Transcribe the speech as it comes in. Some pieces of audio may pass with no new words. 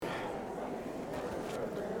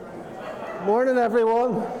Morning,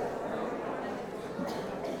 everyone.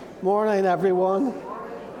 Morning, everyone.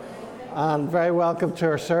 And very welcome to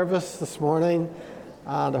our service this morning.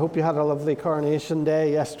 And I hope you had a lovely coronation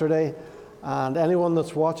day yesterday. And anyone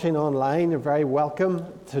that's watching online, you're very welcome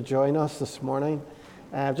to join us this morning.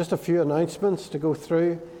 Just a few announcements to go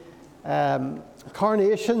through.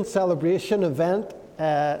 Coronation celebration event.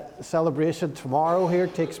 Celebration tomorrow here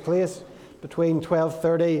takes place between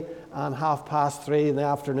 12:30 and 3:30 in the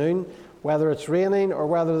afternoon, whether it's raining or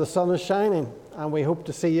whether the sun is shining, and we hope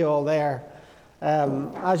to see you all there.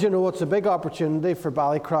 As you know, it's a big opportunity for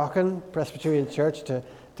Ballycrochan Presbyterian Church to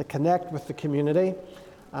connect with the community.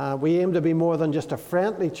 We aim to be more than just a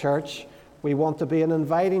friendly church. We want to be an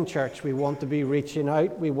inviting church. We want to be reaching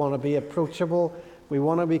out. We want to be approachable. We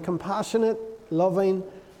want to be compassionate, loving,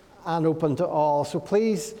 and open to all. So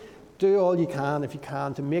please do all you can, if you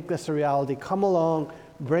can, to make this a reality. Come along,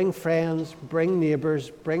 bring friends, bring neighbours,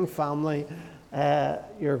 bring family.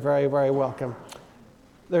 You're very, very welcome.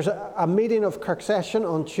 There's a meeting of Kirk Session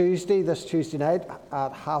on Tuesday, this Tuesday night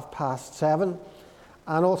at 7:30.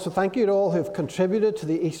 And also thank you to all who've contributed to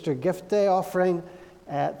the Easter Gift Day offering.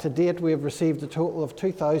 To date, we have received a total of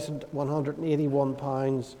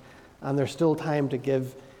 £2,181, and there's still time to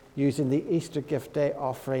give using the Easter Gift Day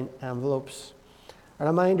offering envelopes. A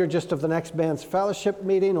reminder just of the next men's fellowship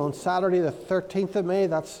meeting on Saturday the 13th of May.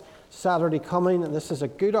 That's Saturday coming, and this is a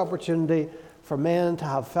good opportunity for men to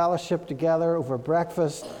have fellowship together over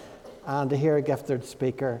breakfast and to hear a gifted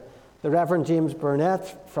speaker. The Reverend James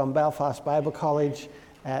Burnett from Belfast Bible College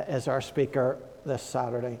is our speaker this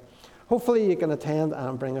Saturday. Hopefully you can attend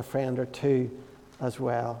and bring a friend or two as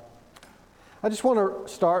well. I just want to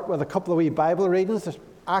start with a couple of wee Bible readings.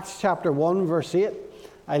 Acts chapter 1, verse 8.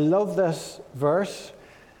 I love this verse.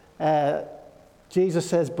 Jesus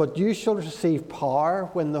says, "But you shall receive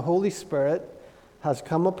power when the Holy Spirit has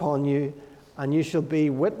come upon you, and you shall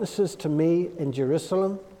be witnesses to me in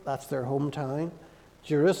Jerusalem," that's their hometown,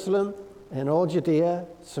 "Jerusalem, in all Judea,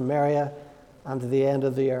 Samaria, and to the end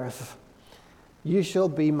of the earth. You shall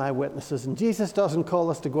be my witnesses." And Jesus doesn't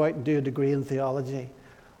call us to go out and do a degree in theology.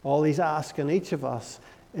 All he's asking each of us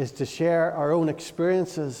is to share our own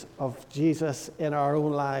experiences of Jesus in our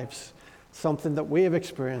own lives, something that we have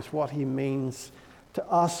experienced, what he means to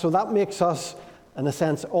us. So that makes us, in a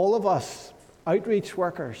sense, all of us outreach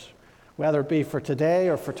workers, whether it be for today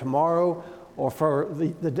or for tomorrow or for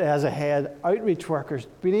the days ahead, outreach workers,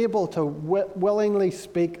 being able to willingly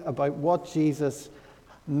speak about what Jesus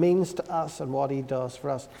means to us and what he does for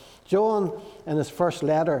us. John, in his first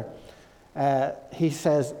letter, he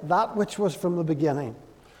says, "That which was from the beginning,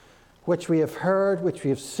 which we have heard, which we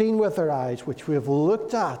have seen with our eyes, which we have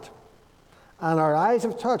looked at, and our eyes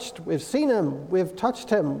have touched. We've seen him, we've touched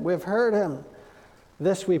him, we've heard him.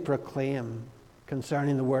 This we proclaim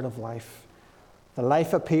concerning the word of life." The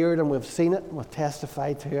life appeared and we've seen it and we've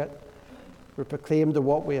testified to it. We proclaim to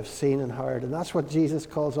what we have seen and heard. And that's what Jesus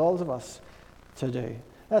calls all of us to do.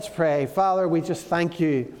 Let's pray. Father, we just thank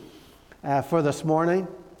you for this morning.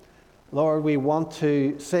 Lord, we want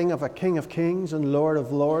to sing of a King of Kings and Lord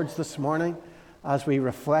of Lords this morning as we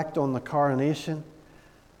reflect on the coronation.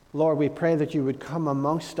 Lord, we pray that you would come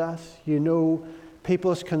amongst us. You know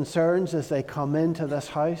people's concerns as they come into this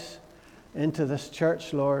house, into this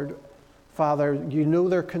church, Lord. Father, you know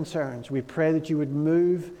their concerns. We pray that you would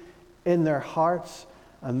move in their hearts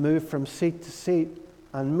and move from seat to seat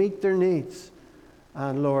and meet their needs.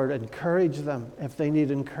 And Lord, encourage them if they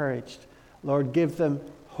need encouraged. Lord, give them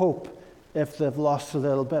hope. If they've lost a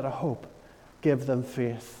little bit of hope, give them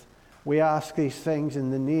faith. We ask these things in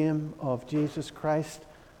the name of Jesus Christ,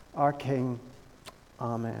 our King.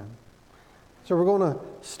 Amen. So we're going to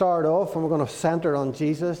start off and we're going to center on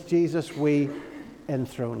Jesus. Jesus, we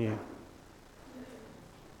enthrone you.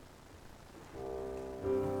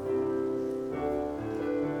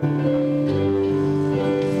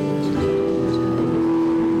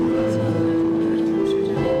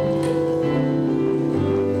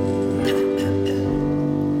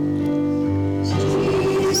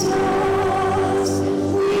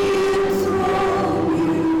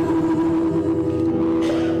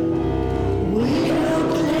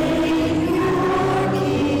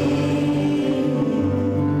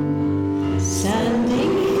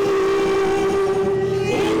 Standing here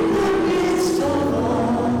in the midst of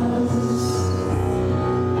us.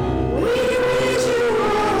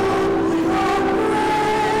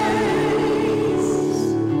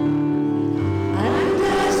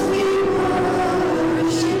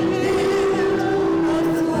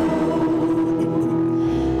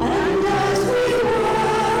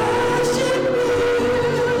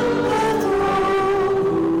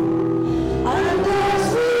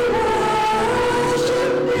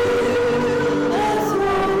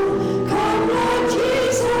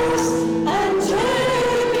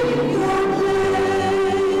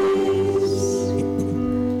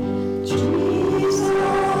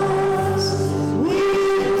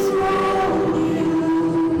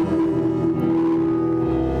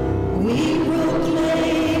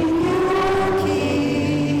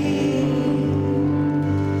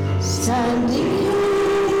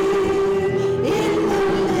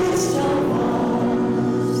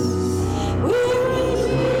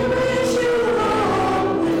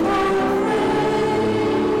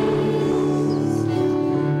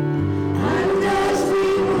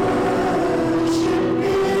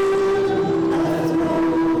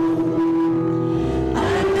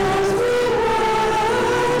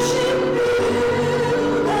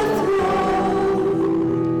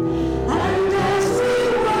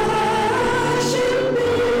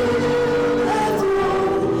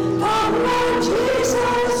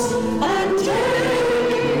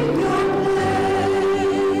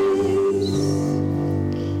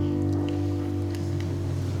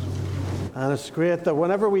 And it's great that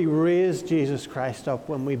whenever we raise Jesus Christ up,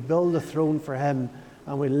 when we build a throne for him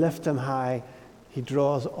and we lift him high, he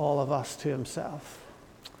draws all of us to himself.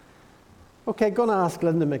 Okay, going to ask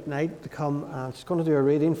Linda McKnight to come and she's going to do a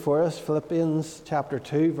reading for us, Philippians chapter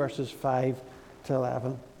 2, verses 5 to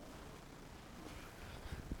 11.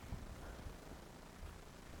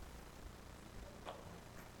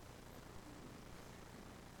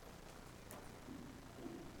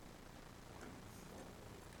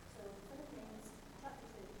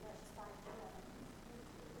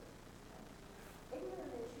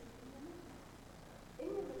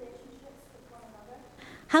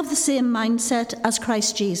 Have the same mindset as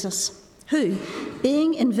Christ Jesus, who,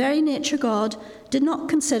 being in very nature God, did not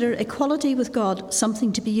consider equality with God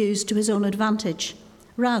something to be used to his own advantage.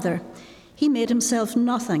 Rather, he made himself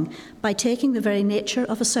nothing by taking the very nature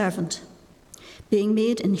of a servant, being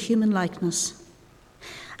made in human likeness.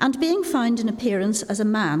 And being found in appearance as a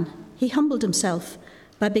man, he humbled himself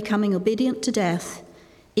by becoming obedient to death,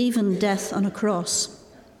 even death on a cross.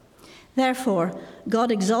 Therefore,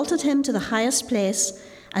 God exalted him to the highest place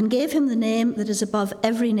and gave him the name that is above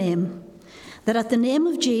every name, that at the name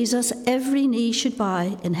of Jesus every knee should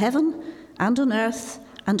bow in heaven and on earth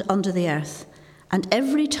and under the earth, and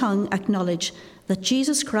every tongue acknowledge that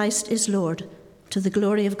Jesus Christ is Lord, to the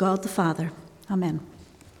glory of God the Father. Amen.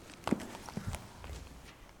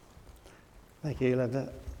 Thank you,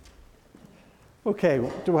 Linda. Okay,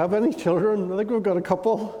 do we have any children? I think we've got a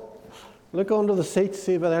couple. Look under the seats,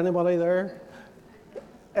 see if there's anybody there.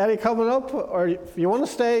 Any coming up? Or if you want to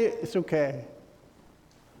stay, it's okay.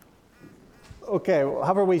 Okay, we'll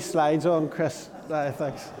have our wee slides on, Chris.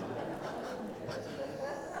 Thanks.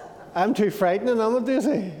 I'm too frightening, am I,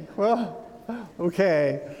 Daisy? Well,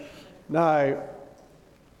 okay. Now,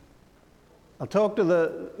 I'll talk to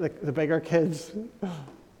the bigger kids.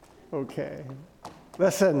 Okay.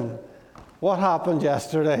 Listen, what happened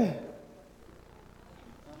yesterday?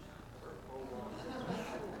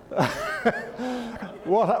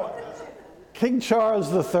 King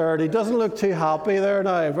Charles III, he doesn't look too happy there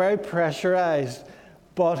now, very pressurized,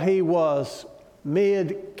 but he was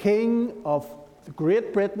made king of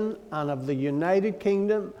Great Britain and of the United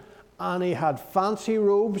Kingdom, and he had fancy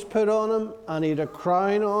robes put on him, and he had a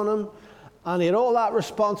crown on him, and he had all that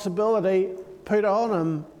responsibility put on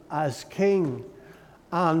him as king.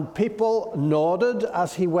 And people nodded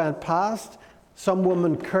as he went past. Some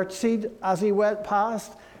women curtsied as he went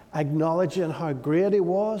past, acknowledging how great he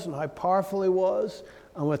was and how powerful he was,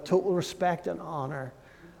 and with total respect and honor.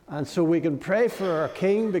 And so we can pray for our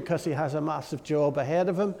king because he has a massive job ahead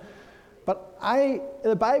of him. But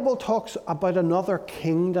the Bible talks about another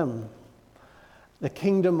kingdom, the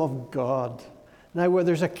kingdom of God. Now, where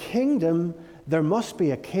there's a kingdom, there must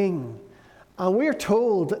be a king. And we're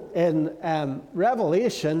told in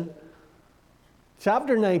Revelation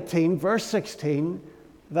chapter 19, verse 16,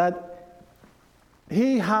 that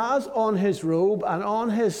he has on his robe and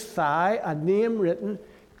on his thigh a name written,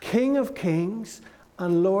 King of Kings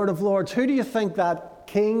and Lord of Lords. Who do you think that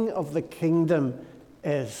king of the kingdom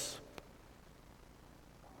is?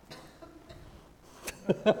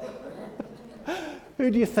 Who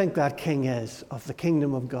do you think that king is of the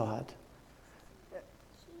kingdom of God?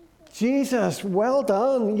 Jesus, well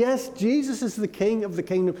done. Yes, Jesus is the king of the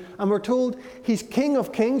kingdom. And we're told he's King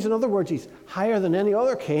of Kings. In other words, he's higher than any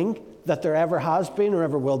other king that there ever has been or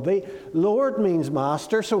ever will be. Lord means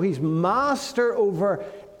master, so he's master over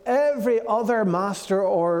every other master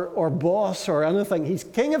or boss or anything. He's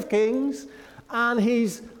King of Kings and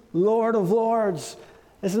he's Lord of Lords.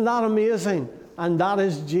 Isn't that amazing? And that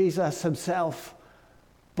is Jesus himself.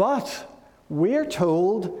 But we're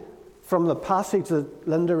told, from the passage that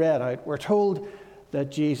Linda read out, we're told that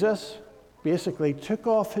Jesus basically took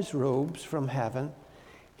off his robes from heaven.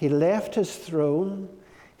 He left his throne.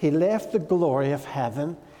 He left the glory of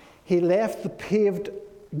heaven. He left the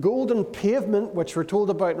golden pavement, which we're told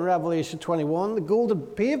about in Revelation 21, the golden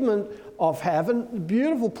pavement of heaven, a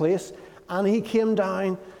beautiful place, and he came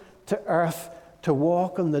down to earth to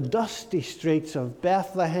walk on the dusty streets of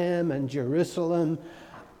Bethlehem and Jerusalem,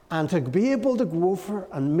 and to be able to go over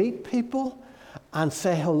and meet people and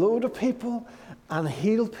say hello to people and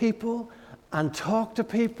heal people and talk to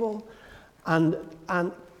people and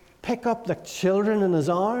pick up the children in his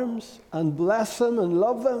arms and bless them and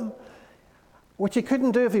love them, which he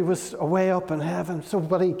couldn't do if he was away up in heaven.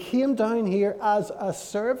 But he came down here as a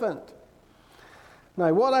servant.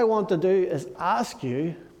 Now, what I want to do is ask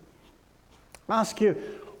you,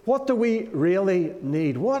 what do we really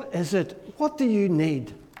need? What is it? What do you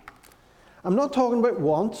need? I'm not talking about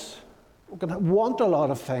wants. We're going to want a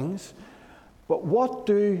lot of things. But what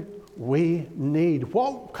do we need?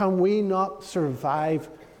 What can we not survive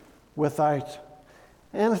without?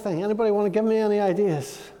 Anything? Anybody want to give me any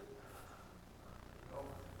ideas?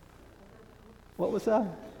 What was that?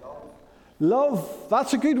 Love.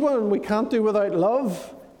 That's a good one. We can't do without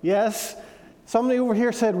love. Yes. Somebody over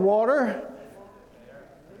here said water.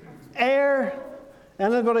 Air.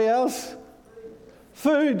 Anybody else?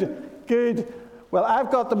 Food. Good. Well, I've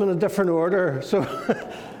got them in a different order. So,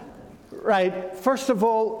 right. First of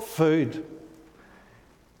all, food.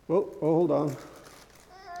 Oh, hold on.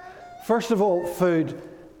 First of all, food.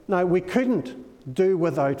 Now, we couldn't do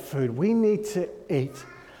without food. We need to eat.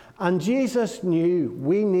 And Jesus knew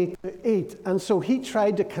we need to eat. And so he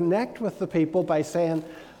tried to connect with the people by saying,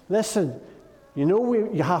 listen, you know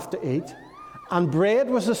you have to eat. And bread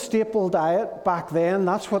was a staple diet back then.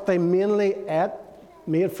 That's what they mainly ate.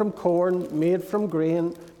 Made from corn, made from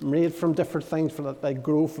grain, made from different things that they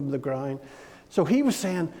grow from the ground. So he was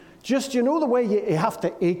saying, just, you know the way you have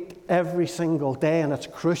to eat every single day, and it's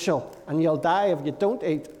crucial, and you'll die if you don't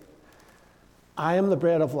eat. I am the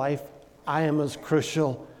bread of life. I am as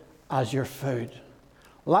crucial as your food.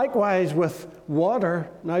 Likewise with water,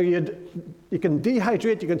 now you can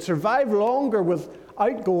dehydrate, you can survive longer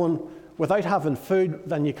without having food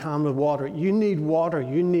than you can with water. You need water,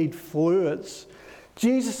 you need fluids.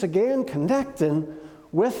 Jesus again connecting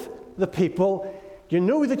with the people. You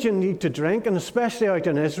know that you need to drink, and especially out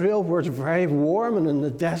in Israel where it's very warm, and in the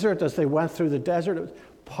desert, as they went through the desert, it was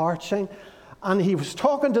parching. And he was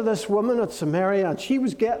talking to this woman at Samaria, and she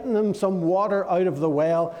was getting them some water out of the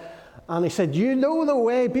well. And he said, you know the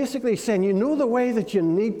way, basically saying, you know the way that you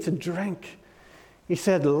need to drink. He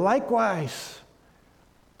said, likewise,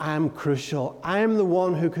 I am crucial. I am the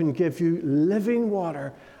one who can give you living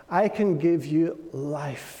water. I can give you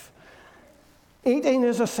life. Eating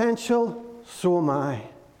is essential, so am I.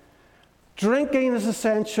 Drinking is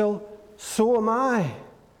essential, so am I.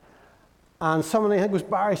 And somebody, I think it was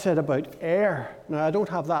Barry, said about air. Now, I don't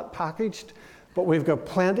have that packaged, but we've got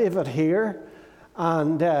plenty of it here.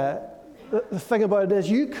 And the thing about it is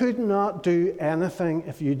you could not do anything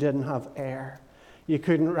if you didn't have air. You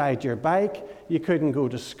couldn't ride your bike. You couldn't go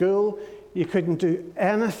to school. You couldn't do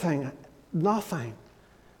anything, nothing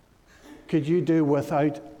could you do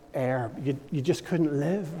without air. You just couldn't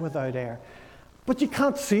live without air. But you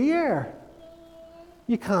can't see air.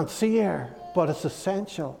 You can't see air, but it's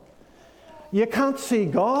essential. You can't see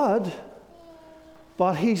God,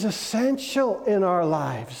 but he's essential in our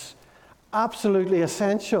lives. Absolutely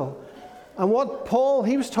essential. And what Paul,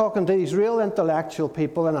 he was talking to these real intellectual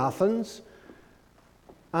people in Athens,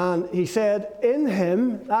 and he said, in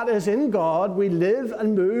him, that is in God, we live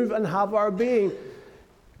and move and have our being.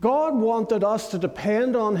 God wanted us to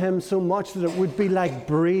depend on him so much that it would be like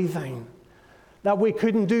breathing, that we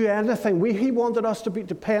couldn't do anything. He wanted us to be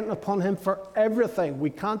dependent upon him for everything. We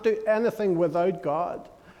can't do anything without God.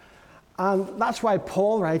 And that's why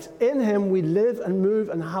Paul writes, in him we live and move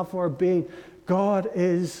and have our being. God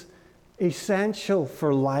is essential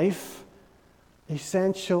for life,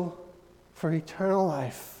 essential for eternal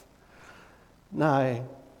life. Now,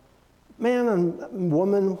 men and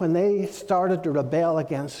women, when they started to rebel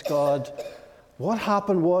against God, what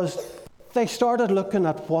happened was they started looking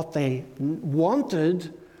at what they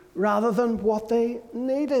wanted rather than what they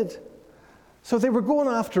needed. So they were going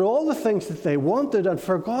after all the things that they wanted and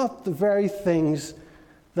forgot the very things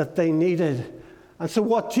that they needed. And so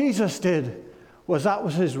what Jesus did was that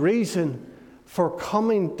was his reason for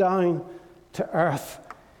coming down to earth.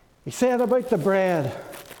 He said about the bread,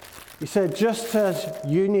 he said, just as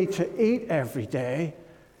you need to eat every day,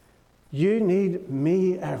 you need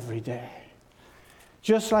me every day.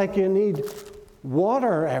 Just like you need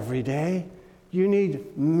water every day, you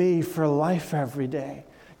need me for life every day.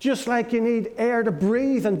 Just like you need air to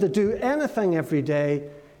breathe and to do anything every day,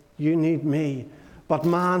 You need me. But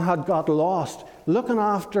man had got lost, looking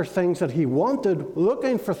after things that he wanted,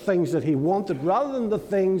 looking for things that he wanted rather than the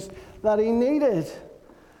things that he needed.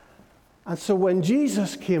 And so when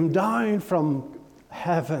Jesus came down from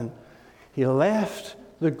heaven, he left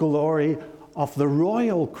the glory of the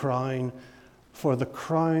royal crown for the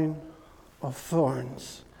crown of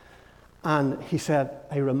thorns. And he said,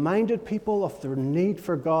 I reminded people of their need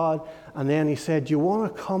for God. And then he said, do you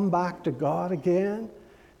want to come back to God again?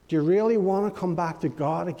 Do you really want to come back to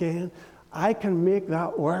God again? I can make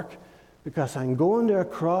that work because I'm going to a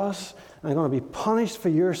cross. I'm going to be punished for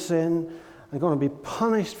your sin. I'm going to be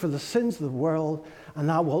punished for the sins of the world. And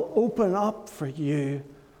that will open up for you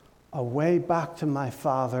a way back to my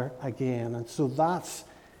Father again. And so that's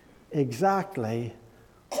exactly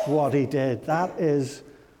what he did. That is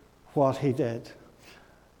what he did.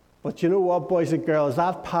 But you know what, boys and girls,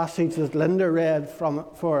 that passage that Linda read from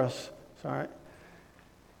for us,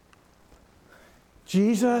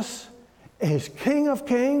 Jesus is King of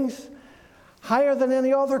Kings, higher than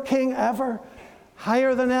any other king ever,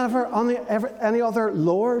 higher than any other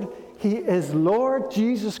Lord. He is Lord.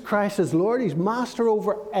 Jesus Christ is Lord. He's master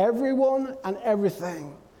over everyone and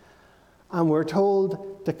everything. And we're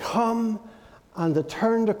told to come and to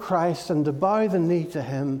turn to Christ and to bow the knee to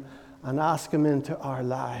him and ask him into our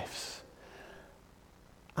lives.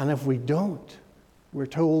 And if we don't, we're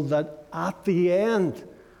told that at the end,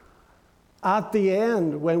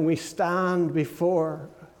 when we stand before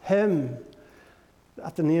him,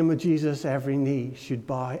 at the name of Jesus, every knee should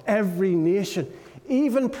bow. Every nation,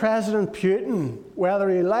 even President Putin, whether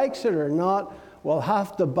he likes it or not, will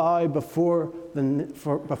have to bow before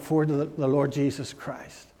the Lord Jesus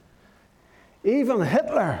Christ. Even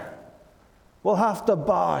Hitler will have to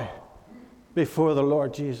bow before the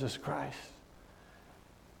Lord Jesus Christ,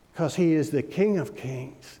 because he is the King of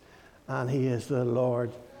Kings and he is the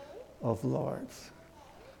Lord of Lords.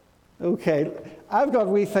 Okay, I've got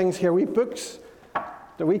wee things here, wee books,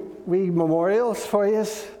 the wee memorials for you.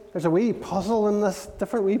 There's a wee puzzle in this,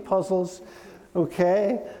 different wee puzzles.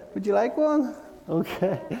 Okay, would you like one?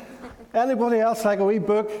 Okay. Anybody else like a wee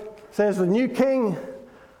book? It says the new king.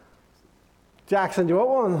 Jackson, do you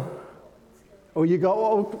want one? Oh, you got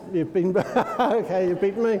one? Oh, you've been okay, you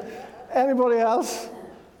beat me. Anybody else?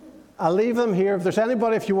 I'll leave them here. If there's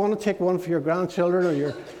anybody, if you want to take one for your grandchildren or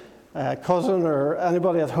your cousin or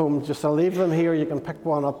anybody at home, just I'll leave them here. You can pick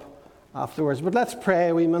one up afterwards. But let's pray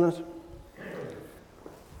a wee minute.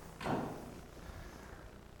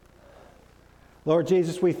 Lord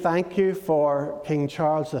Jesus, we thank you for King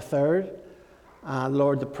Charles III. And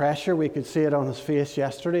Lord, the pressure, we could see it on his face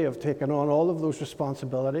yesterday of taking on all of those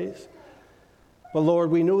responsibilities. But Lord,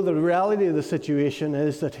 we know the reality of the situation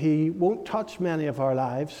is that he won't touch many of our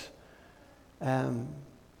lives.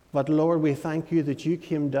 But Lord, we thank you that you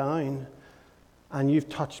came down and you've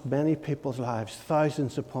touched many people's lives,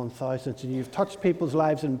 thousands upon thousands, and you've touched people's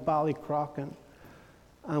lives in Ballycrockin.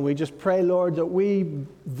 And we just pray, Lord, that we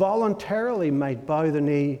voluntarily might bow the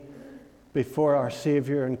knee before our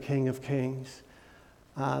Savior and King of Kings.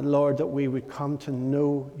 And Lord, that we would come to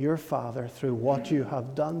know your Father through what you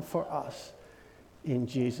have done for us. In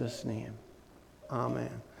Jesus' name,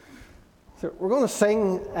 amen. So we're going to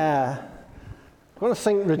sing,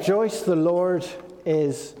 Rejoice, the Lord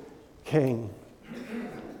is King.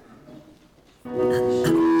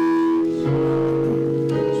 Lift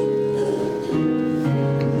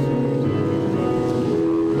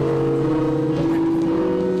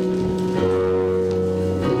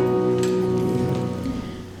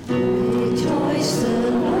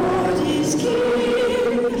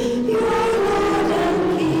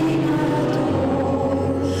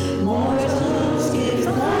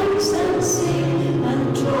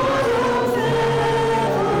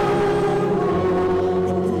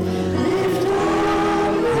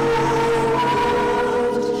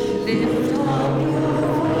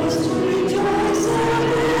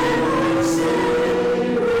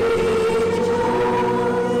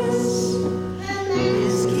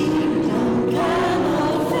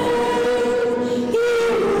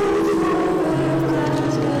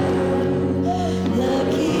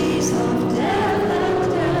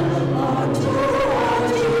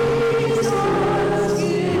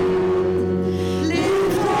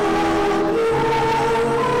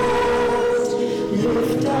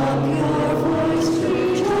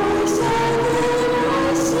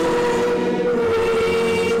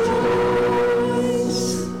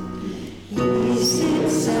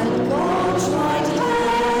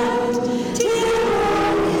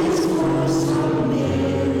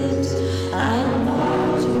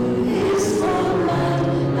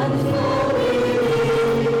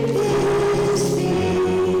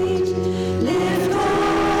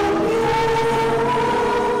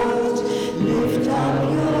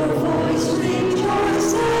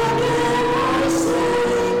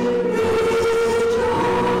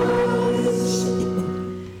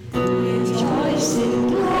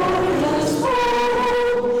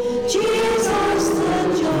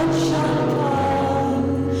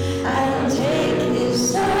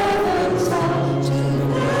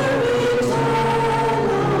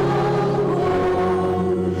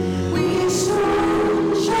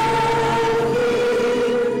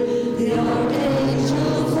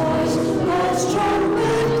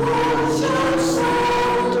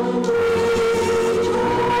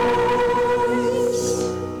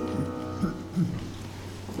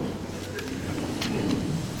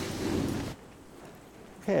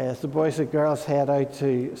Okay, as the boys and girls head out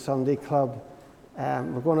to Sunday Club,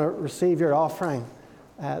 we're going to receive your offering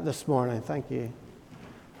this morning. Thank you.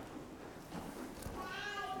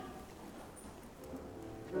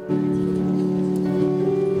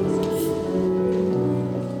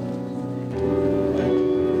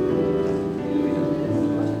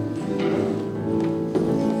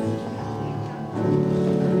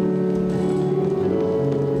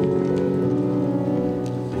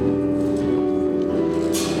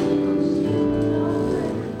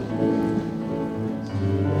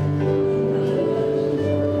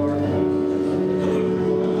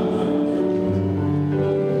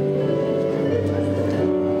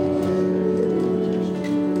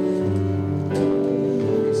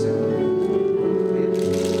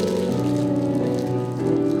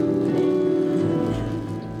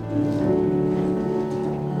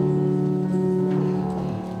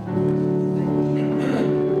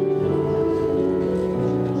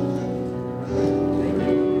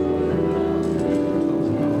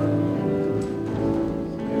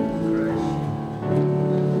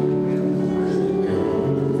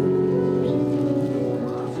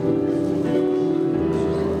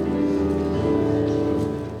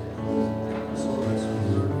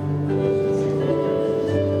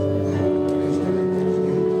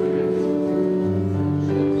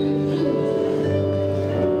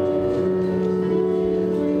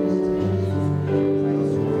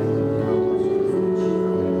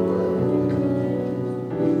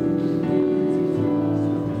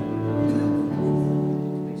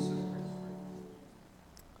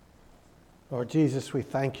 Lord Jesus, we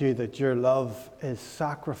thank you that your love is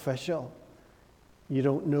sacrificial. You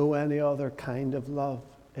don't know any other kind of love.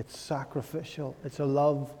 It's sacrificial. It's a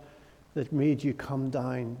love that made you come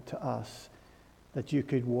down to us, that you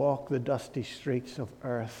could walk the dusty streets of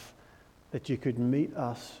earth, that you could meet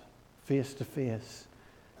us face to face,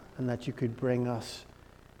 and that you could bring us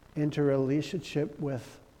into relationship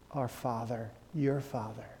with our Father, your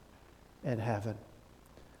Father in heaven.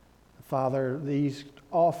 Father, these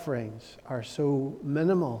offerings are so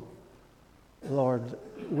minimal. Lord,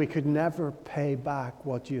 we could never pay back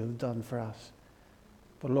what you have done for us.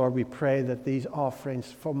 But Lord, we pray that these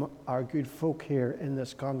offerings from our good folk here in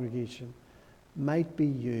this congregation might be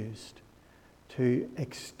used to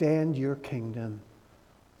extend your kingdom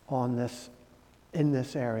in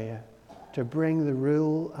this area, to bring the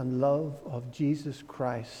rule and love of Jesus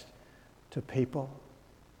Christ to people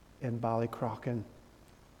in Ballycrockin.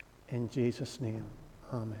 In Jesus' name,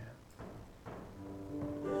 amen.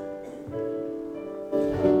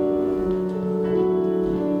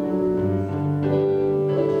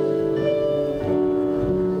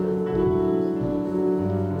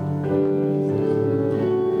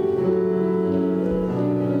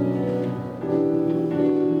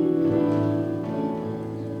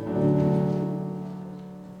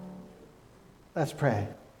 Let's pray.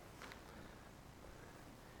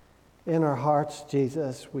 In our hearts,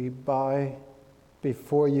 Jesus, we bow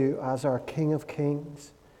before you as our King of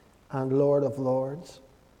Kings and Lord of Lords,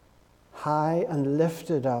 high and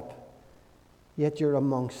lifted up, yet you're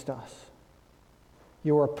amongst us.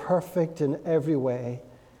 You are perfect in every way,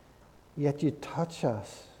 yet you touch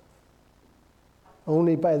us.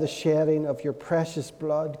 Only by the shedding of your precious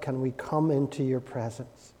blood can we come into your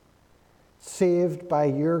presence, saved by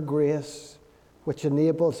your grace, which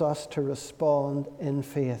enables us to respond in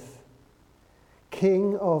faith.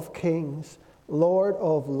 King of kings, Lord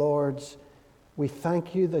of lords, we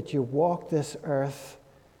thank you that you walk this earth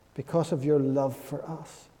because of your love for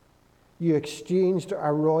us. You exchanged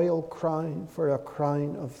a royal crown for a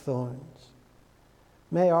crown of thorns.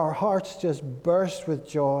 May our hearts just burst with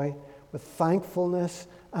joy, with thankfulness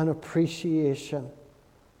and appreciation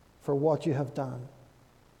for what you have done.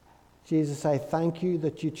 Jesus, I thank you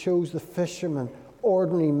that you chose the fishermen,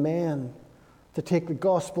 ordinary men, to take the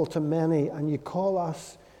gospel to many, and you call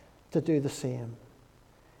us to do the same.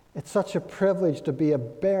 It's such a privilege to be a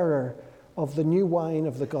bearer of the new wine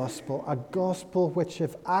of the gospel, a gospel which,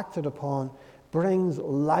 if acted upon, brings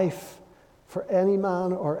life for any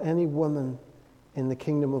man or any woman in the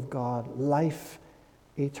kingdom of God, life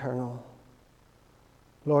eternal.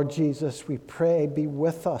 Lord Jesus, we pray, be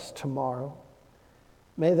with us tomorrow.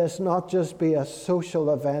 May this not just be a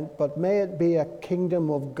social event, but may it be a kingdom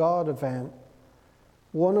of God event.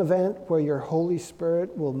 One event where your Holy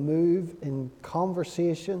Spirit will move in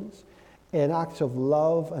conversations, in acts of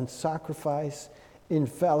love and sacrifice, in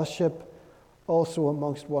fellowship, also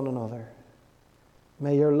amongst one another.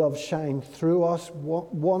 May your love shine through us,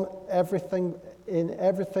 in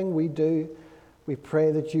everything we do. We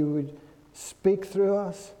pray that you would speak through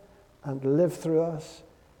us and live through us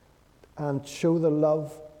and show the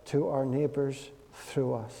love to our neighbours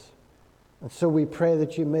through us. And so we pray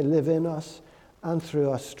that you may live in us and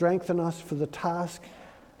through us, strengthen us for the task,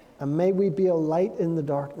 and may we be a light in the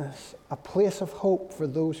darkness, a place of hope for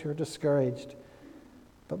those who are discouraged.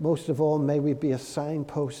 But most of all, may we be a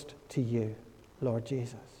signpost to you, Lord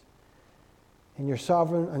Jesus. In your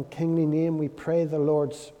sovereign and kingly name, we pray the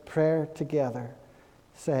Lord's Prayer together,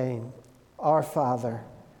 saying, Our Father,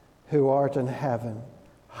 who art in heaven,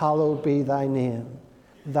 hallowed be thy name.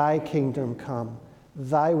 Thy kingdom come.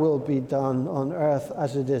 Thy will be done on earth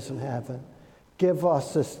as it is in heaven. Give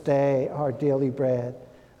us this day our daily bread,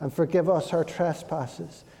 and forgive us our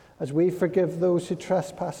trespasses, as we forgive those who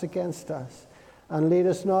trespass against us. And lead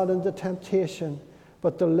us not into temptation,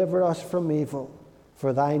 but deliver us from evil.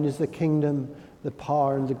 For thine is the kingdom, the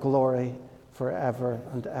power, and the glory, forever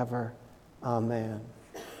and ever. Amen.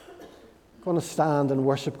 I'm going to stand and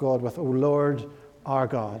worship God with O Lord, our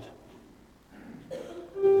God.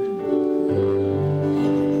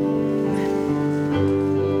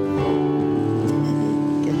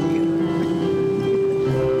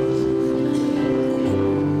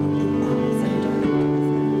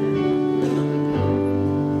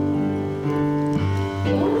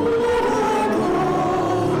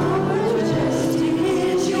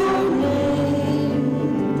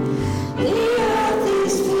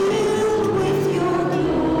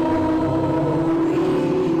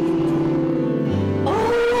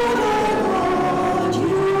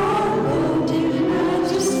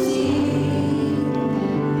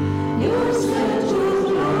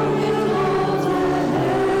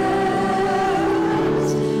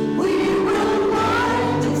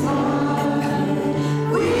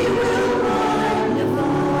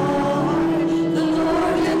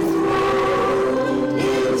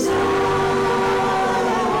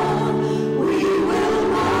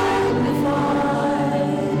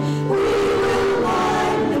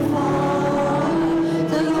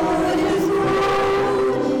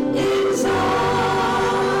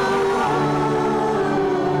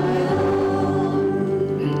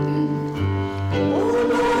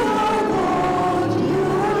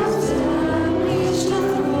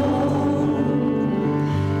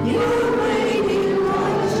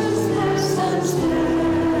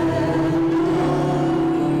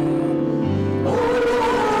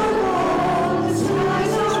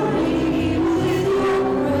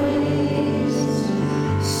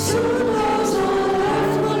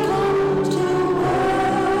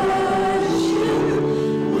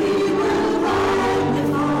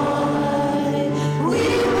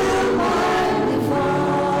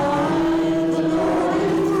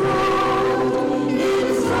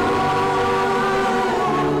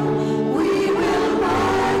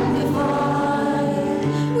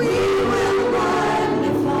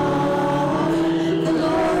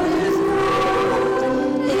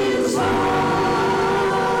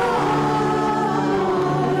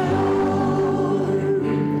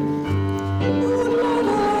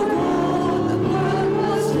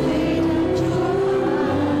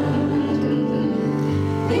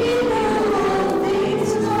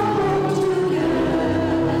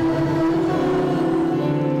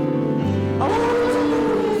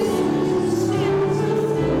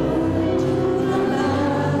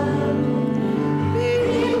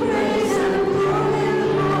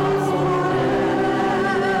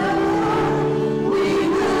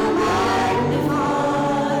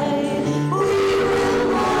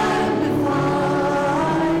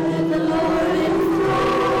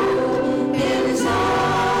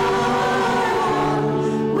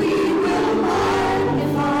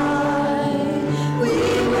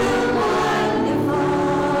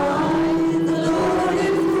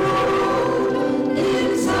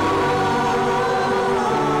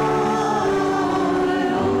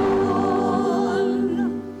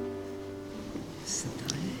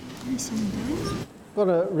 I'm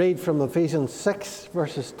going to read from Ephesians 6,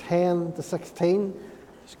 verses 10 to 16.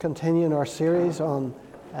 Just continuing our series on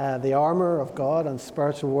the armour of God and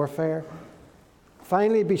spiritual warfare.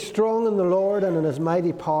 Finally, be strong in the Lord and in his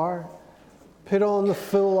mighty power. Put on the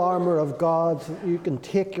full armour of God so that you can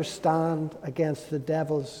take your stand against the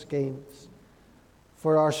devil's schemes.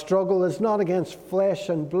 For our struggle is not against flesh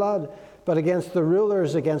and blood, but against the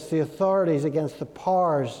rulers, against the authorities, against the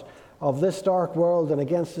powers of this dark world, and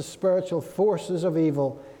against the spiritual forces of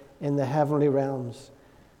evil in the heavenly realms.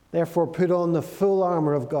 Therefore, put on the full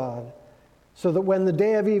armour of God, so that when the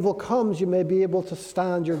day of evil comes, you may be able to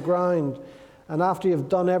stand your ground, and after you've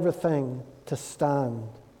done everything, to stand.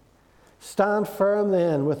 Stand firm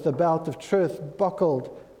then, with the belt of truth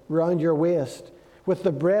buckled round your waist, with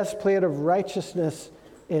the breastplate of righteousness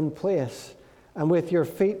in place, and with your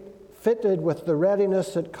feet fitted with the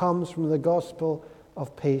readiness that comes from the gospel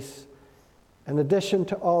of peace. In addition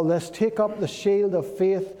to all this, take up the shield of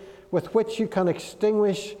faith with which you can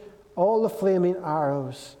extinguish all the flaming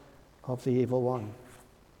arrows of the evil one.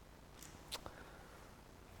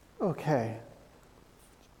 Okay,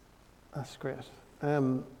 that's great.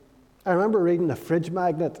 I remember reading a fridge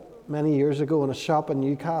magnet many years ago in a shop in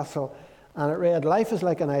Newcastle, and it read, "Life is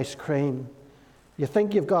like an ice cream. You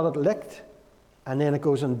think you've got it licked, and then it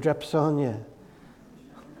goes and drips on you."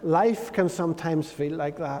 Life can sometimes feel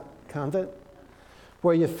like that, can't it?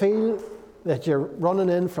 Where you feel that you're running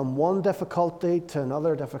in from one difficulty to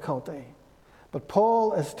another difficulty. But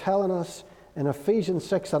Paul is telling us in Ephesians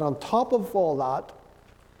 6 that on top of all that,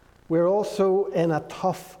 we're also in a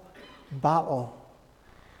tough battle.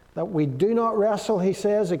 That we do not wrestle, he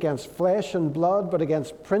says, against flesh and blood, but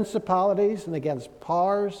against principalities and against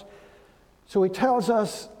powers. So he tells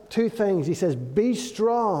us two things. He says, be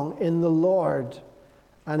strong in the Lord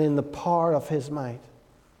and in the power of his might.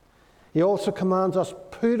 He also commands us,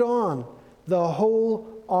 put on the whole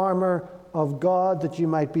armor of God that you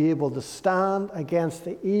might be able to stand against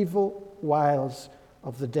the evil wiles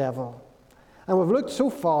of the devil. And we've looked so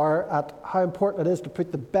far at how important it is to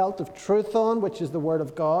put the belt of truth on, which is the Word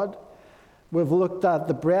of God. We've looked at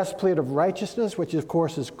the breastplate of righteousness, which of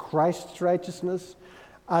course is Christ's righteousness.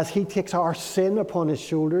 As he takes our sin upon his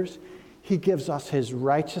shoulders, he gives us his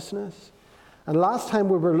righteousness. And last time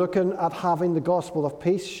we were looking at having the gospel of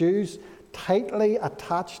peace shoes tightly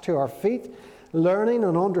attached to our feet, learning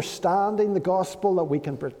and understanding the gospel that we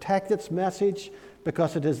can protect its message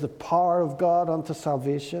because it is the power of God unto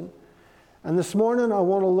salvation. And this morning I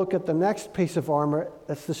want to look at the next piece of armor.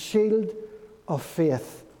 It's the shield of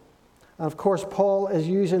faith. And of course Paul is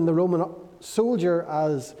using the Roman soldier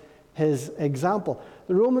as his example.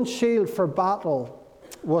 The Roman shield for battle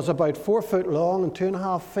was about 4 foot long and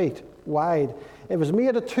 2.5 feet wide. It was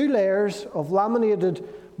made of 2 layers of laminated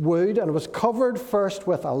wood, and it was covered first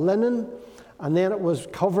with a linen, and then it was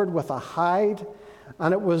covered with a hide,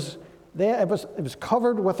 and it was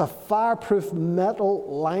covered with a fireproof metal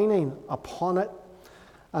lining upon it.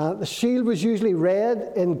 The shield was usually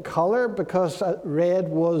red in color because red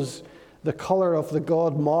was the color of the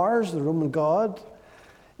god Mars, the Roman god.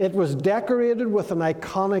 It was decorated with an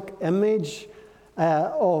iconic image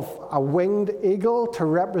of a winged eagle to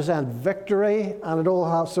represent victory, and it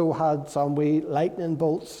also had some wee lightning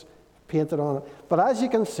bolts painted on it. But as you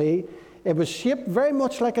can see, it was shaped very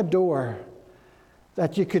much like a door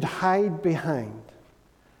that you could hide behind.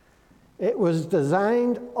 It was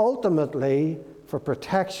designed ultimately for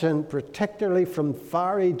protection, particularly from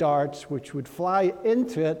fiery darts which would fly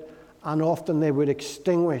into it, and often they would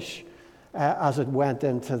extinguish as it went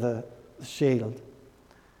into the shield.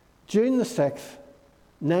 June the 6th,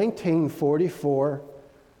 1944,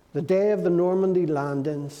 the day of the Normandy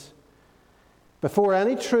landings, before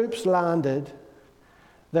any troops landed,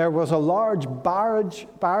 there was a large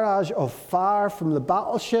barrage of fire from the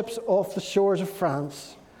battleships off the shores of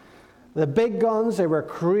France. The big guns, they were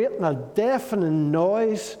creating a deafening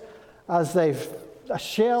noise as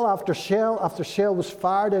shell after shell after shell was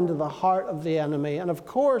fired into the heart of the enemy. And of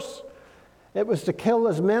course, it was to kill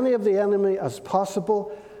as many of the enemy as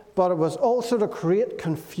possible, but it was also to create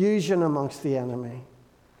confusion amongst the enemy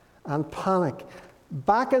and panic.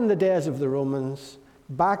 Back in the days of the Romans,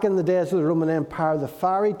 back in the days of the Roman Empire, the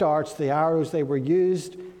fiery darts, the arrows, they were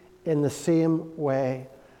used in the same way.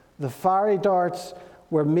 The fiery darts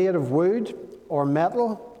were made of wood or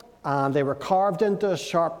metal, and they were carved into a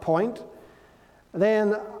sharp point.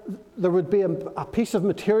 Then there would be a piece of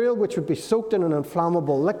material which would be soaked in an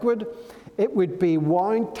inflammable liquid. It would be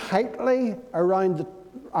wound tightly around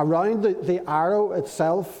the arrow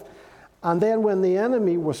itself, and then when the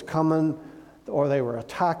enemy was coming or they were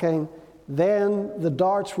attacking, then the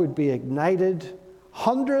darts would be ignited.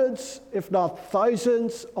 Hundreds, if not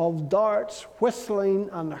thousands, of darts whistling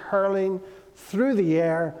and hurling through the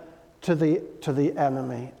air to the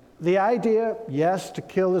enemy. The idea, yes, to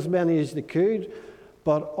kill as many as they could,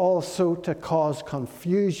 but also to cause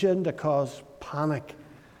confusion, to cause panic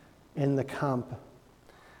in the camp.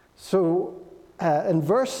 So in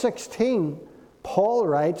verse 16, Paul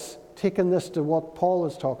writes, taking this to what Paul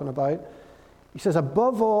is talking about, he says,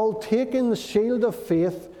 above all, taking the shield of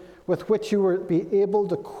faith with which you will be able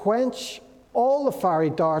to quench all the fiery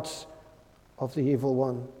darts of the evil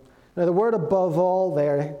one. Now, the word above all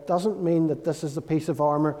there doesn't mean that this is a piece of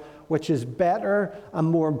armor which is better and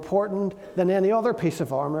more important than any other piece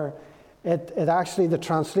of armor. It actually, the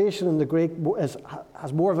translation in the Greek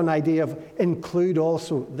has more of an idea of include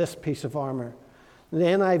also this piece of armor. The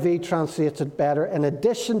NIV translates it better. In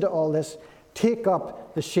addition to all this, take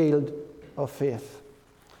up the shield of faith.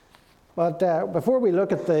 But before we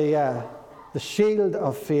look at the shield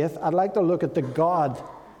of faith, I'd like to look at the God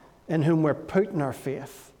in whom we're putting our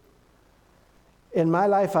faith. In my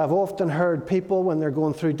life, I've often heard people, when they're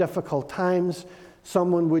going through difficult times,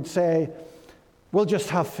 someone would say, we'll just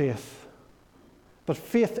have faith. But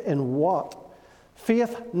faith in what?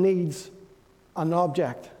 Faith needs an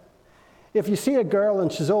object. If you see a girl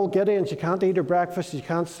and she's all giddy and she can't eat her breakfast, she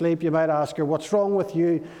can't sleep, you might ask her, what's wrong with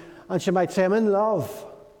you? And she might say, I'm in love.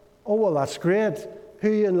 Oh, well, that's great. Who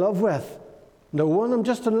are you in love with? No one, I'm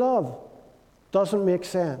just in love. Doesn't make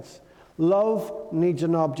sense. Love needs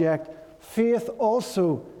an object. Faith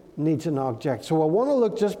also needs an object. So I want to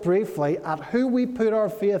look just briefly at who we put our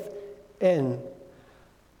faith in.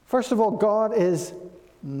 First of all, God is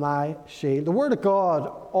my shield. The Word of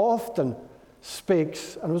God often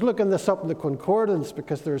speaks, and I was looking this up in the concordance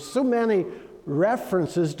because there's so many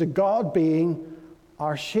references to God being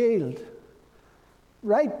our shield.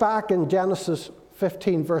 Right back in Genesis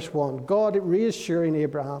 15, verse 1, God reassuring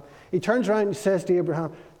Abraham. He turns around and says to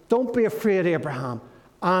Abraham, don't be afraid, Abraham.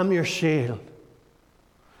 I'm your shield.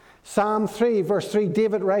 Psalm 3, verse 3,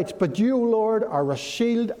 David writes, but you, Lord, are a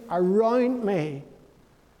shield around me.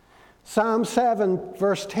 Psalm 7,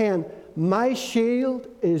 verse 10, my shield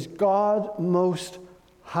is God Most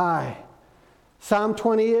High. Psalm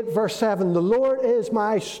 28, verse 7, the Lord is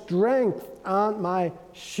my strength and my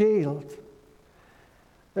shield.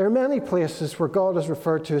 There are many places where God is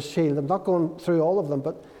referred to as shield. I'm not going through all of them,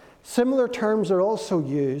 but similar terms are also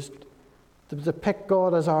used to depict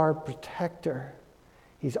God as our protector.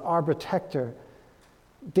 He's our protector.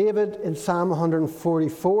 David in Psalm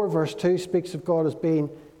 144, verse 2, speaks of God as being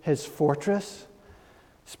his fortress,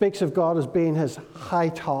 speaks of God as being his high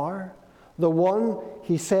tower, the one,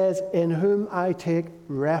 he says, in whom I take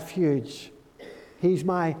refuge. He's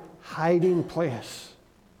my hiding place.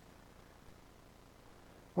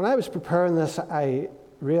 When I was preparing this, I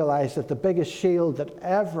realized that the biggest shield that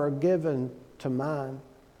ever given to man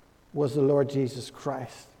was the Lord Jesus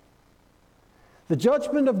Christ. The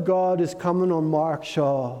judgment of God is coming on Mark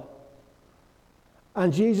Shaw.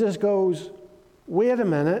 And Jesus goes, wait a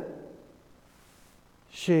minute,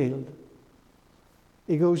 shield.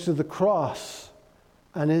 He goes to the cross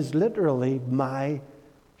and is literally my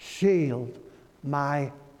shield,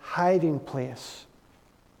 my hiding place,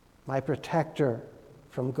 my protector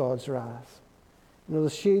from God's wrath. You know, the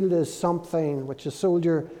shield is something which a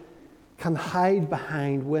soldier can hide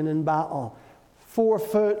behind when in battle. 4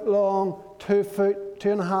 foot long, 2 foot,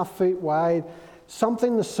 2.5 feet wide.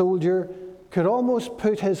 Something the soldier could almost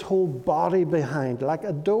put his whole body behind, like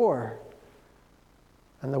a door.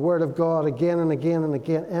 And the Word of God again and again and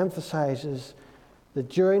again emphasizes that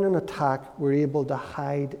during an attack, we're able to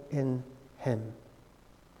hide in Him.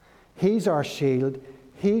 He's our shield.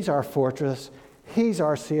 He's our fortress. He's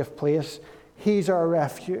our safe place. He's our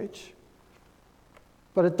refuge.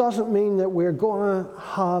 But it doesn't mean that we're going to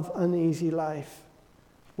have an easy life.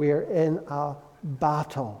 We're in a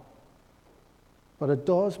battle. But it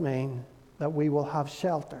does mean that we will have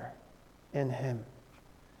shelter in Him.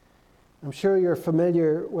 I'm sure you're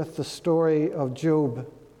familiar with the story of Job.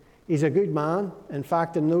 He's a good man. In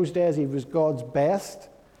fact, in those days, he was God's best.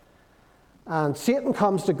 And Satan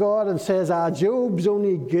comes to God and says, Job's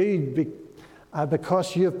only good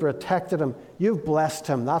because you've protected him. You've blessed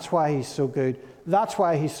him. That's why he's so good. That's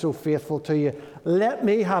why he's so faithful to you. Let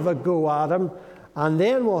me have a go at him, and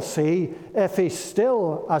then we'll see if he's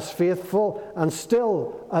still as faithful and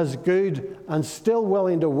still as good and still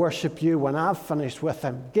willing to worship you when I've finished with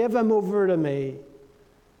him. Give him over to me.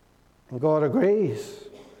 And God agrees,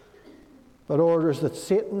 but orders that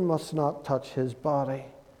Satan must not touch his body.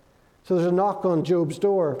 So there's a knock on Job's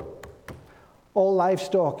door. All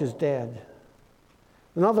livestock is dead.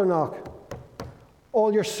 Another knock.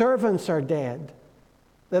 All your servants are dead.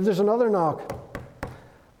 Then there's another knock.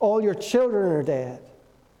 All your children are dead.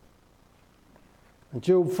 And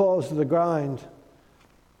Job falls to the ground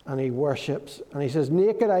and he worships. And he says,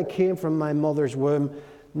 naked I came from my mother's womb.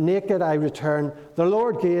 Naked I return. The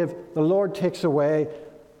Lord gave, the Lord takes away.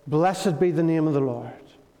 Blessed be the name of the Lord.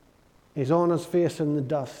 He's on his face in the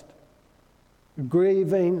dust,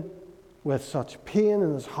 grieving with such pain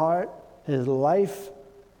in his heart. His life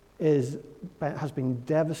has been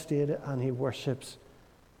devastated, and he worships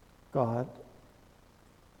God.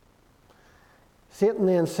 Satan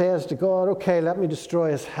then says to God, okay, let me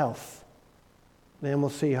destroy his health. Then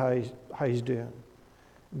we'll see how he's doing.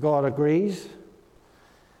 God agrees,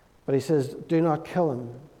 but he says, do not kill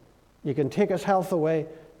him. You can take his health away,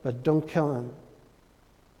 but don't kill him.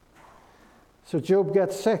 So Job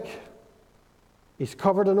gets sick. He's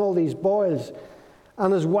covered in all these boils.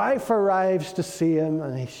 And his wife arrives to see him,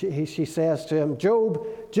 and she says to him, Job,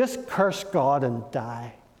 just curse God and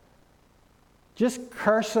die. Just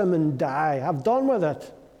curse him and die. I'm done with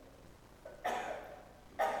it.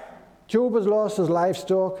 Job has lost his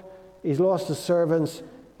livestock. He's lost his servants.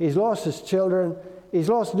 He's lost his children. He's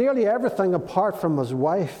lost nearly everything apart from his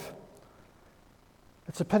wife.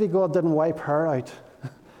 It's a pity God didn't wipe her out.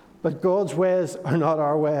 But God's ways are not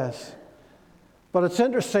our ways. But it's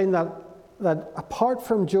interesting that apart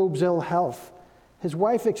from Job's ill health, his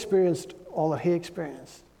wife experienced all that he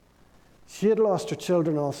experienced. She had lost her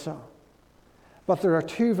children also. But there are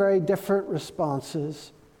two very different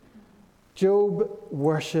responses. Job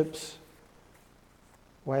worships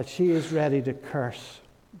while she is ready to curse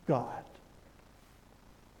God.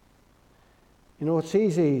 You know, it's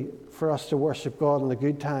easy for us to worship God in the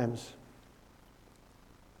good times.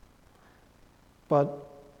 But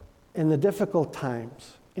in the difficult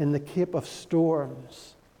times, in the cape of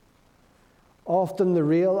storms, often the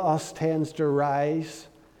real us tends to rise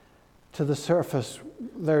to the surface.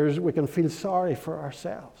 We can feel sorry for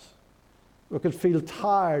ourselves. We can feel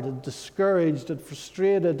tired and discouraged and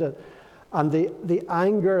frustrated, and the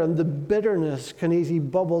anger and the bitterness can easily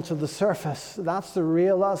bubble to the surface. That's the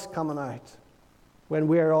real us coming out when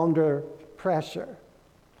we are under pressure.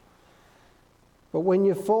 But when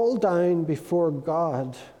you fall down before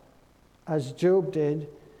God, as Job did,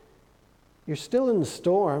 you're still in the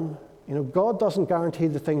storm. You know, God doesn't guarantee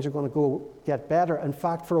that things are going to get better. In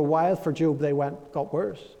fact, for a while for Job, they got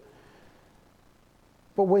worse.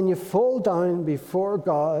 But when you fall down before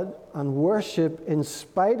God and worship in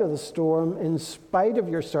spite of the storm, in spite of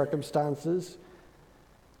your circumstances,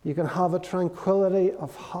 you can have a tranquility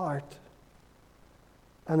of heart,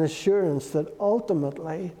 an assurance that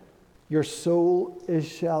ultimately your soul is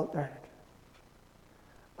sheltered.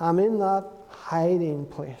 I'm in that hiding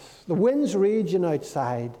place. The wind's raging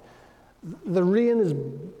outside. The rain is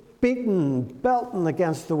beating, belting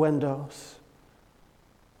against the windows.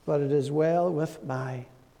 But it is well with my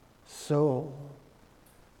soul.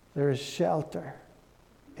 There is shelter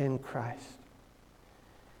in Christ.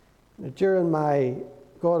 During my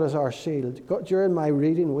God is our shield, during my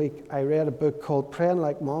reading week, I read a book called Praying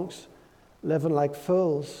Like Monks, Living Like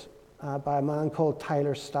Fools by a man called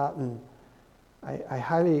Tyler Staton. I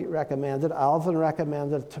highly recommend it. Alvin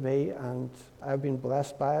recommended it to me, and I've been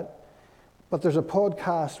blessed by it. But there's a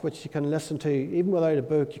podcast which you can listen to, even without a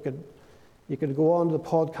book. You could go on to the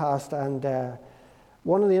podcast, and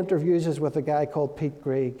one of the interviews is with a guy called Pete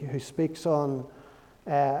Greig, who speaks on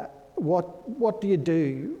what do you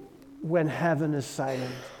do when heaven is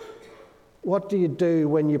silent? What do you do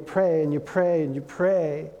when you pray and you pray and you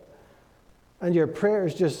pray, and your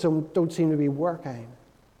prayers just don't seem to be working?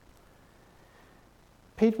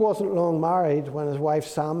 Pete wasn't long married when his wife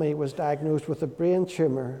Sammy was diagnosed with a brain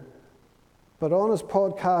tumor. But on his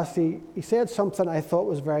podcast, he said something I thought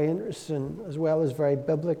was very interesting as well as very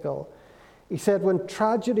biblical. He said, when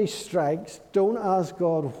tragedy strikes, don't ask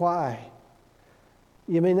God why.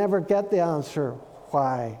 You may never get the answer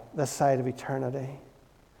why this side of eternity.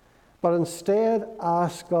 But instead,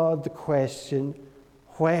 ask God the question,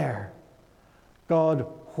 where? God,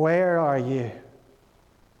 where are you?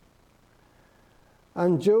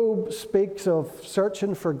 And Job speaks of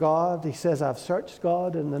searching for God. He says, I've searched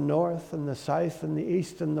God in the north and the south and the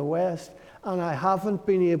east and the west, and I haven't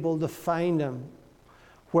been able to find him.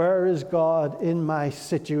 Where is God in my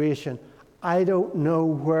situation? I don't know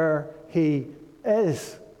where he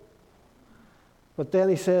is. But then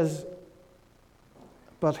he says,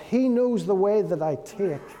 but he knows the way that I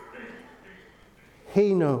take.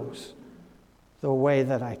 He knows the way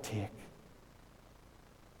that I take.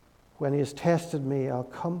 When he has tested me, I'll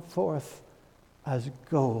come forth as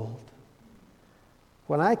gold.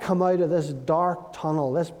 When I come out of this dark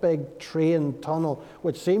tunnel, this big train tunnel,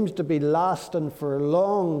 which seems to be lasting for a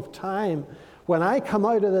long time, when I come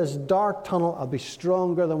out of this dark tunnel, I'll be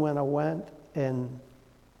stronger than when I went in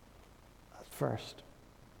at first.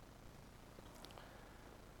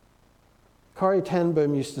 Corrie ten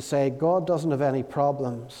Boom used to say, God doesn't have any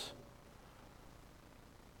problems.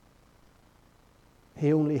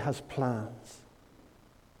 He only has plans.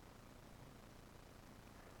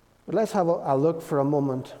 But let's have a look for a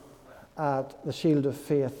moment at the shield of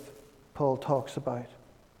faith Paul talks about.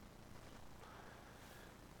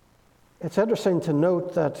 It's interesting to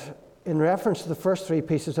note that in reference to the first three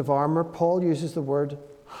pieces of armor, Paul uses the word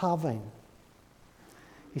having.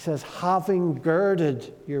 He says, having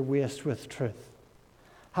girded your waist with truth,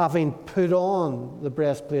 having put on the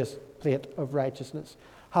breastplate of righteousness,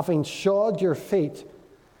 having shod your feet.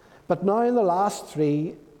 But now in the last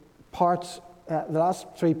three parts the last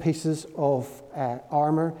three pieces of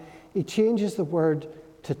armour, he changes the word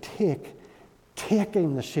to take.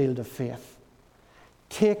 Taking the shield of faith,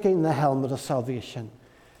 taking the helmet of salvation,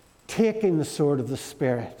 taking the sword of the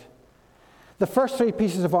Spirit. The first three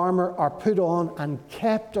pieces of armour are put on and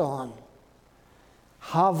kept on.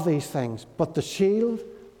 Have these things. But the shield,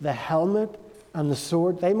 the helmet, and the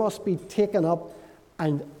sword, they must be taken up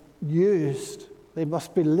and used. They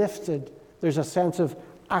must be lifted. There's a sense of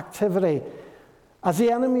activity. As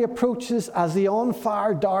the enemy approaches, as the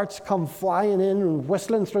on-fire darts come flying in and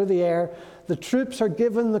whistling through the air, the troops are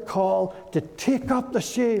given the call to take up the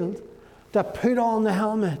shield, to put on the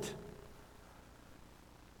helmet,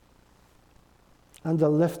 and to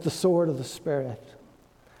lift the sword of the Spirit.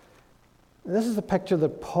 And this is the picture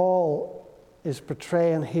that Paul is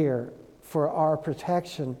portraying here for our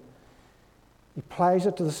protection. He applies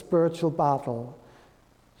it to the spiritual battle.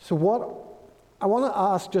 So I want to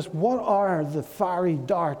ask just, what are the fiery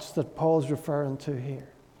darts that Paul's referring to here?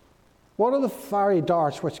 What are the fiery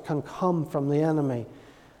darts which can come from the enemy,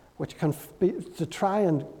 which can be to try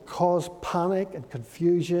and cause panic and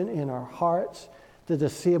confusion in our hearts, to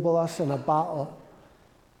disable us in a battle?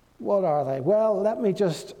 What are they? Well, let me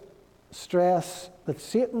just stress that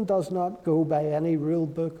Satan does not go by any rule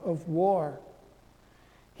book of war.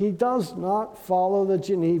 He does not follow the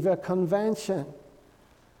Geneva Convention.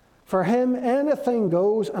 For him, anything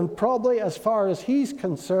goes, and probably as far as he's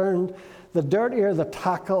concerned, the dirtier the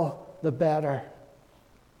tackle, the better.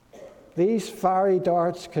 These fiery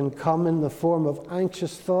darts can come in the form of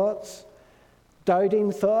anxious thoughts,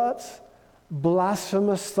 doubting thoughts,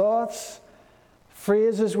 blasphemous thoughts,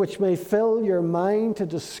 phrases which may fill your mind to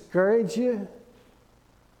discourage you.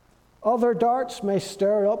 Other darts may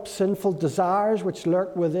stir up sinful desires which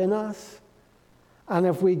lurk within us. And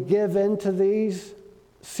if we give in to these,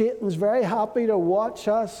 Satan's very happy to watch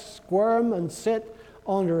us squirm and sit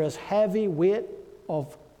under his heavy weight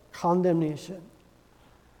of condemnation.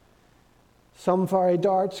 Some fiery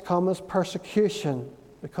darts come as persecution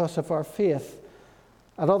because of our faith.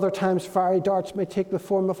 At other times, fiery darts may take the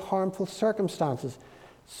form of harmful circumstances,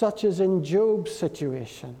 such as in Job's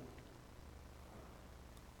situation,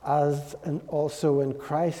 and also in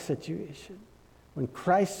Christ's situation. When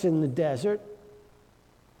Christ's in the desert,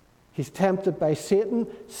 he's tempted by Satan.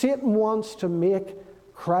 Satan wants to make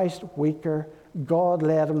Christ weaker. God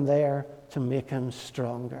led him there to make him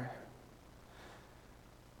stronger.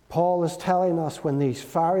 Paul is telling us when these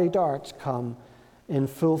fiery darts come in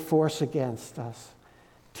full force against us,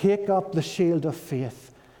 take up the shield of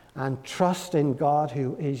faith and trust in God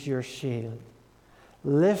who is your shield.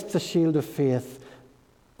 Lift the shield of faith,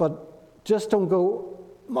 but just don't go,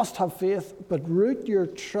 must have faith, but root your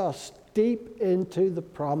trust deep into the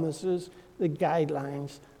promises, the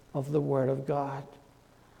guidelines of the Word of God.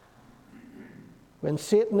 When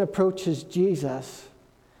Satan approaches Jesus,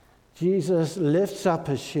 Jesus lifts up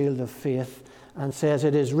his shield of faith and says,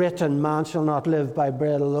 "It is written, man shall not live by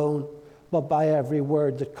bread alone, but by every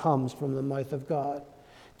word that comes from the mouth of God."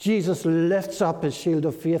 Jesus lifts up his shield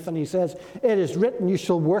of faith and he says, "It is written, you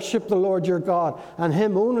shall worship the Lord your God, and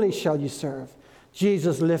him only shall you serve."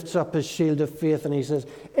 Jesus lifts up his shield of faith and he says,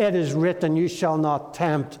 "It is written, you shall not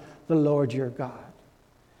tempt the Lord your God."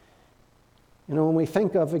 You know, when we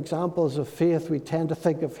think of examples of faith, we tend to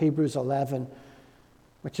think of Hebrews 11,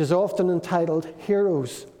 which is often entitled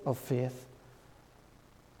Heroes of Faith.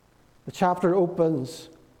 The chapter opens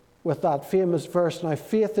with that famous verse, "Now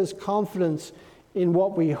faith is confidence in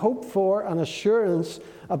what we hope for and assurance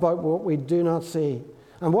about what we do not see."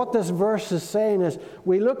 And what this verse is saying is,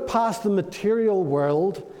 we look past the material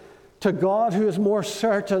world to God who is more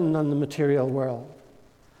certain than the material world.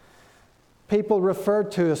 People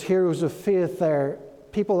referred to as heroes of faith there,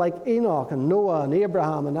 people like Enoch and Noah and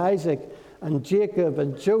Abraham and Isaac and Jacob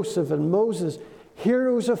and Joseph and Moses,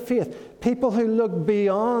 heroes of faith, people who look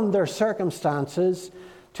beyond their circumstances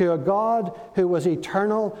to a God who was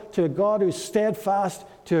eternal, to a God who's steadfast,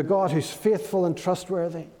 to a God who's faithful and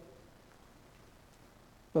trustworthy.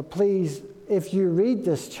 But please, if you read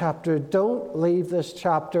this chapter, don't leave this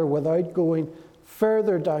chapter without going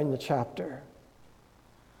further down the chapter.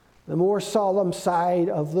 The more solemn side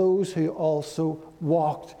of those who also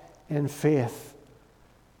walked in faith.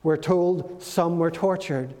 We're told some were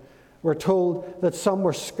tortured. We're told that some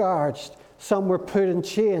were scourged. Some were put in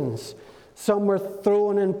chains. Some were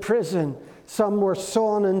thrown in prison. Some were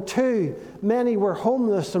sawn in two. Many were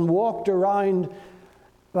homeless and walked around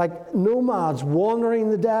like nomads, wandering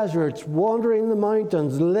the deserts, wandering the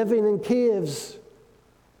mountains, living in caves.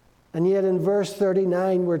 And yet in verse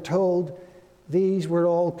 39 we're told these were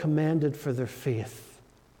all commended for their faith.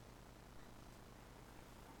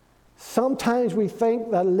 Sometimes we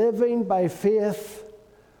think that living by faith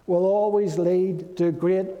will always lead to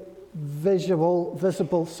great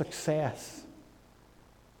visible success,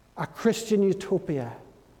 a Christian utopia.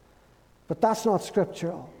 But that's not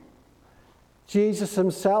scriptural. Jesus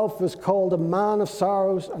himself was called a man of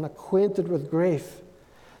sorrows and acquainted with grief.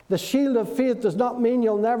 The shield of faith does not mean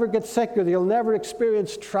you'll never get sick or you'll never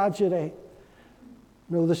experience tragedy.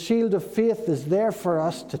 No, the shield of faith is there for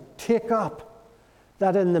us to take up,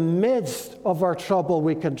 that in the midst of our trouble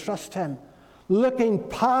we can trust him, looking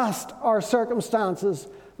past our circumstances,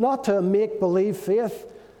 not to a make-believe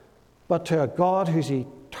faith, but to a God who's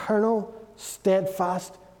eternal,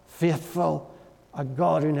 steadfast, faithful, a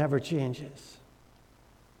God who never changes.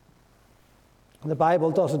 The Bible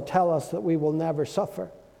doesn't tell us that we will never suffer,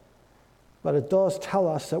 but it does tell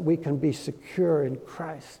us that we can be secure in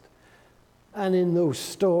Christ. And in those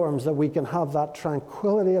storms that we can have that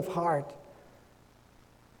tranquility of heart.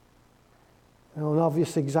 You know, an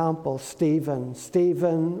obvious example, Stephen.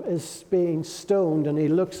 Stephen is being stoned and he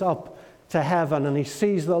looks up to heaven and he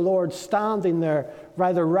sees the Lord standing there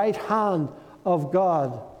by the right hand of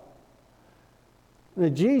God. Now,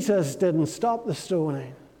 Jesus didn't stop the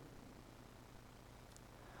stoning.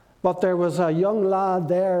 But there was a young lad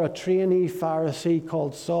there, a trainee Pharisee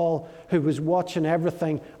called Saul, who was watching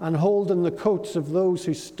everything and holding the coats of those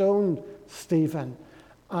who stoned Stephen.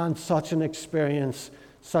 And such an experience,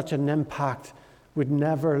 such an impact would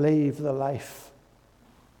never leave the life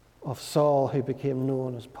of Saul, who became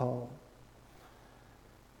known as Paul.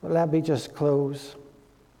 But let me just close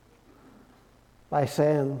by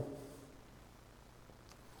saying,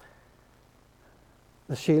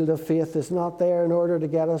 the shield of faith is not there in order to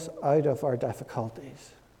get us out of our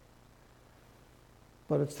difficulties,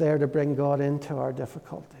 but it's there to bring God into our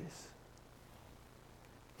difficulties.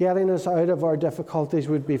 Getting us out of our difficulties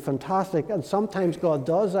would be fantastic, and sometimes God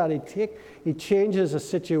does that. He changes a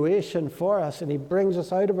situation for us, and he brings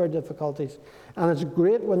us out of our difficulties, and it's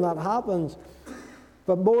great when that happens.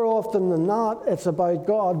 But more often than not, it's about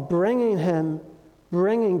God bringing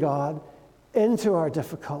God into our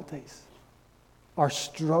difficulties, our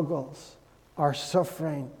struggles, our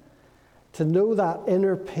suffering, to know that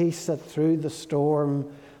inner peace that through the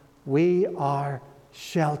storm we are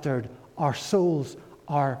sheltered. Our souls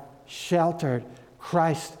are sheltered.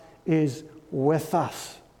 Christ is with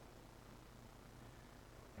us.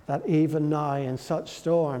 That even now in such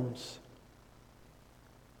storms,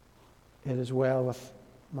 it is well with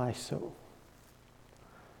my soul.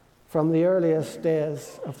 From the earliest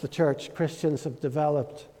days of the church, Christians have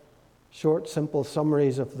developed short, simple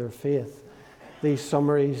summaries of their faith. These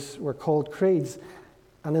summaries were called creeds.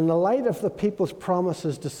 And in the light of the people's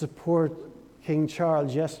promises to support King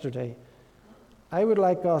Charles yesterday, I would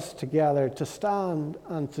like us together to stand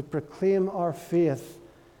and to proclaim our faith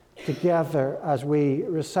together as we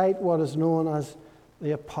recite what is known as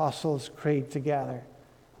the Apostles' Creed together.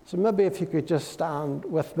 So maybe if you could just stand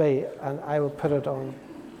with me and I will put it on.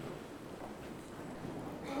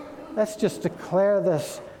 Let's just declare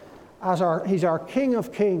this. He's our King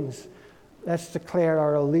of Kings. Let's declare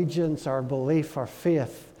our allegiance, our belief, our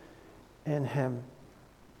faith in him.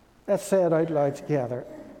 Let's say it out loud together.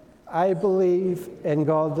 I believe in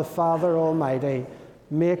God the Father Almighty,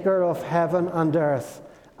 maker of heaven and earth,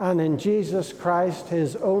 and in Jesus Christ,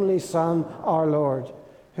 his only Son, our Lord,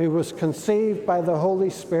 who was conceived by the Holy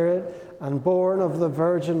Spirit and born of the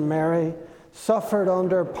Virgin Mary, suffered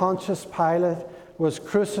under Pontius Pilate, was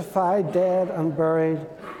crucified, dead, and buried.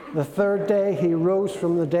 The third day he rose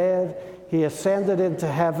from the dead. He ascended into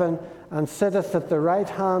heaven and sitteth at the right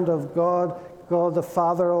hand of God the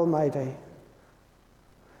Father Almighty.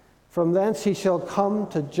 From thence he shall come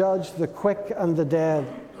to judge the quick and the dead.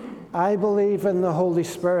 I believe in the Holy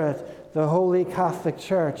Spirit, the Holy Catholic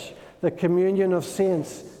Church, the communion of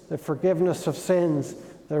saints, the forgiveness of sins,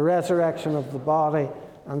 the resurrection of the body,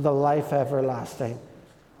 and the life everlasting.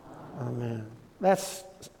 Amen. Let's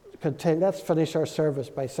finish our service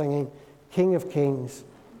by singing King of Kings,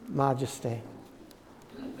 Majesty.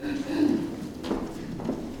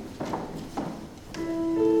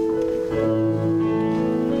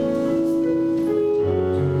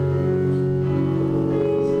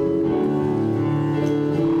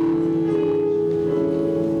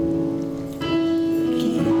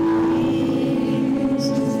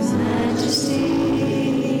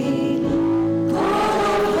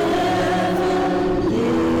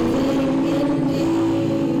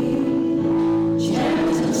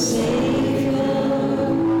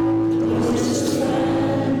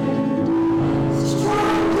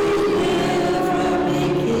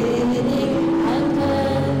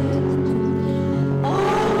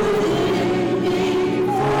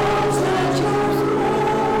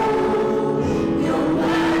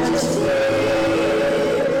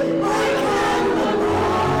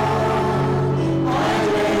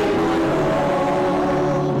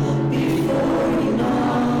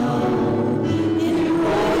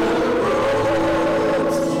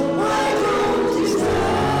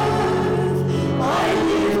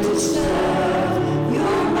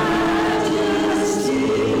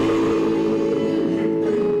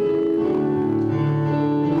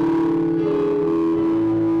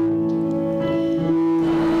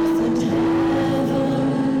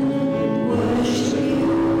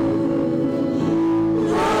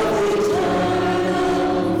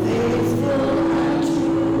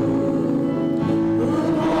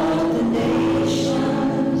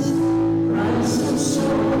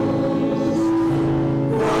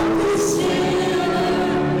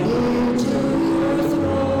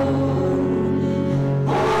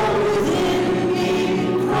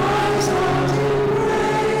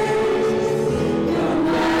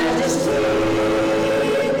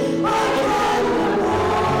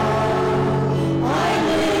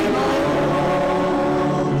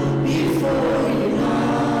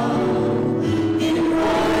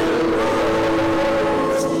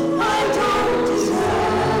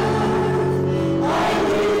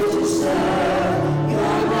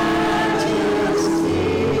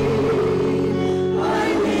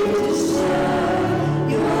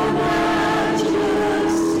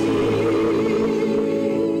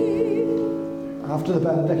 after the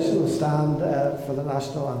benediction, we'll stand for the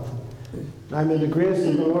national anthem. Now may the grace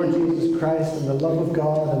of the Lord Jesus Christ and the love of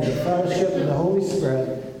God and the fellowship of the Holy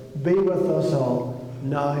Spirit be with us all,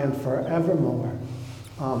 now and forevermore.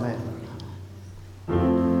 Amen.